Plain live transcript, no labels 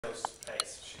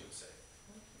place, she would say,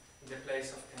 in the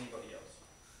place of anybody else.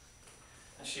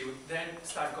 And she would then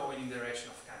start going in the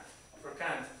direction of Kant. For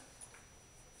Kant,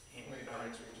 Wait,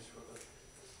 just real quick.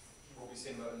 What we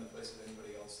saying about in the place of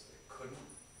anybody else that couldn't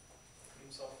put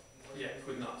himself in the yeah,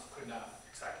 could not. Could not.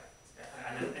 Exactly.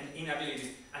 An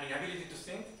inability to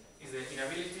think is the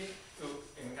inability to,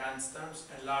 in Kant's terms,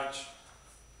 enlarge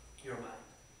your mind.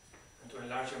 And to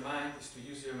enlarge your mind is to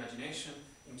use your imagination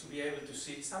and to be able to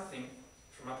see something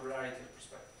from a plurality of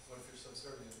perspectives. What if you're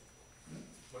subservient? Hmm?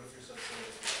 What if you're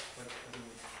subservient? What do you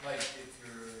mean? Like if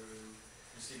you're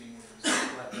receiving orders.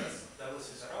 Well, that was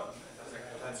his problem.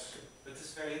 That's But this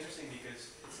is very interesting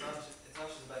because it's not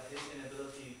just about his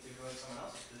inability to go in someone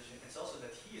else's position. It's also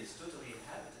that he is totally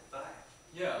inhabited by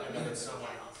Yeah, I know that's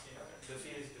someone else. You know,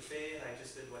 buffet is buffet, and I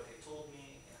just did what they told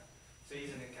me. You know. So he's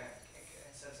in a kind of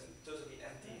sense a totally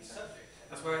empty subject.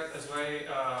 That's why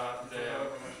For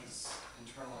however much is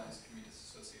internalized can be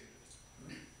disassociated.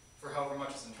 For however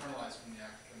much is internalized from the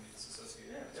act can be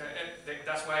disassociated.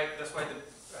 that's why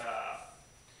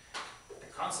the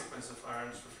consequence of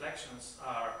Aaron's reflections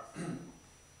are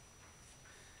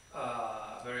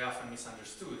very often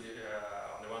misunderstood.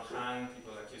 On the one hand,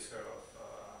 people accuse her of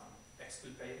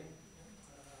exculpating.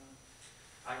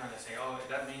 I'm going to say, oh,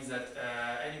 that means that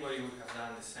anybody would have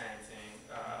done the same thing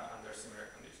under similar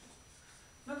conditions.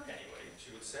 Not anybody,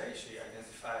 she would say. She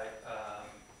identified,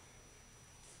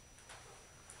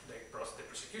 the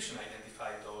prosecution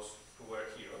identified those who were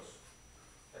heroes,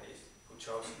 that is, who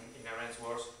chose, in Arendt's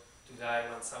words, to die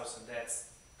 1,000 deaths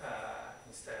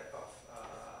instead of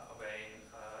obeying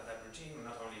that regime,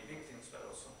 not only victims, but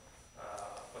also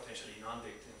potentially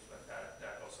non-victims, but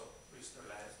that also risked their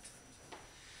lives.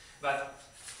 But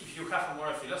if you have a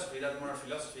moral philosophy, that moral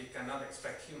philosophy cannot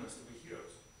expect humans to be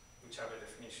heroes, whichever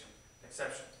definition,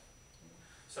 exception.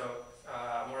 So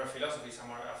moral philosophy is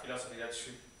a philosophy that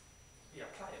should be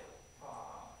applicable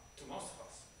to most of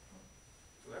us,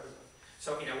 to everybody.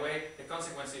 So in a way, the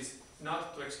consequence is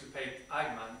not to exculpate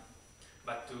Eichmann,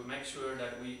 but to make sure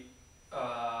that we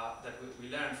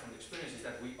learn from the experiences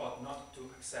that we ought not to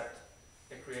accept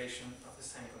the creation of the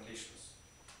same conditions.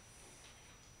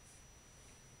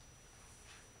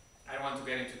 I don't want to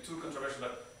get into too controversial,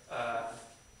 but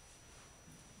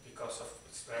because of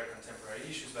its very contemporary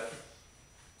issues, but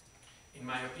in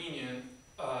my opinion,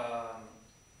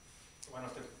 one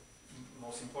of the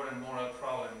most important moral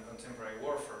problems in contemporary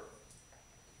warfare,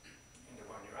 in the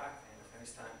war in Iraq and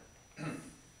Afghanistan,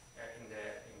 in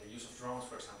the use of drones,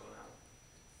 for example, now,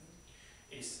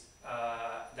 is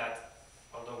that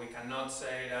although we cannot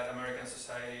say that American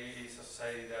society is a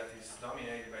society that is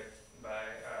dominated by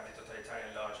the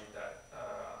totalitarian logic that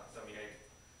dominated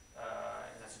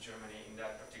Nazi Germany in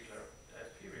that particular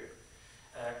period,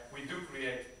 we do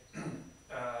create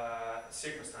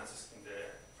circumstances,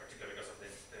 particularly because of the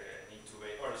need to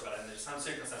obey orders, but and there's some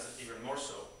circumstances even more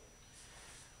so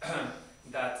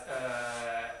that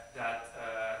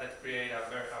create a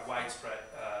widespread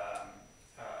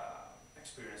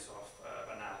experience of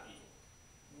banal evil.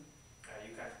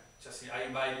 You can just see, I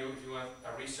invite you, if you want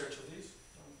a research of this,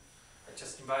 I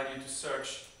just invite you to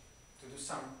do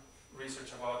some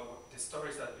research about the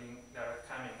stories that are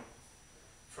coming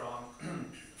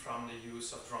from the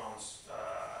use of drones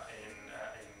in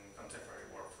contemporary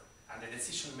warfare and the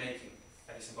decision making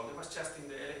that is involved. It was just in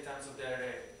the LA Times of the other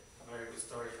day, a very good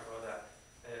story about that.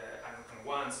 And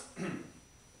once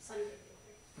Sunday.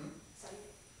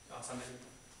 on Sunday,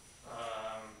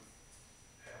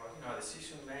 about a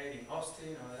decision made in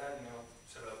Austin, or that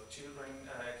several children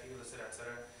killed,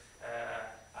 etc.,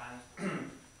 and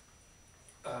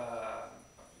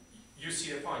you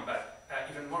see the point. But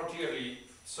even more clearly,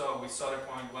 so we saw the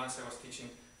point once I was teaching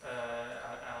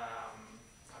a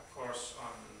course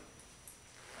on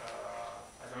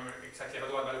I don't remember exactly how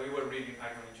it was, but we were reading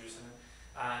Eichmann in Jerusalem,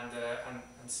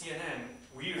 and CNN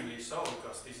weirdly so,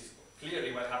 because this is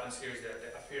clearly what happens here is that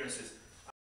the appearances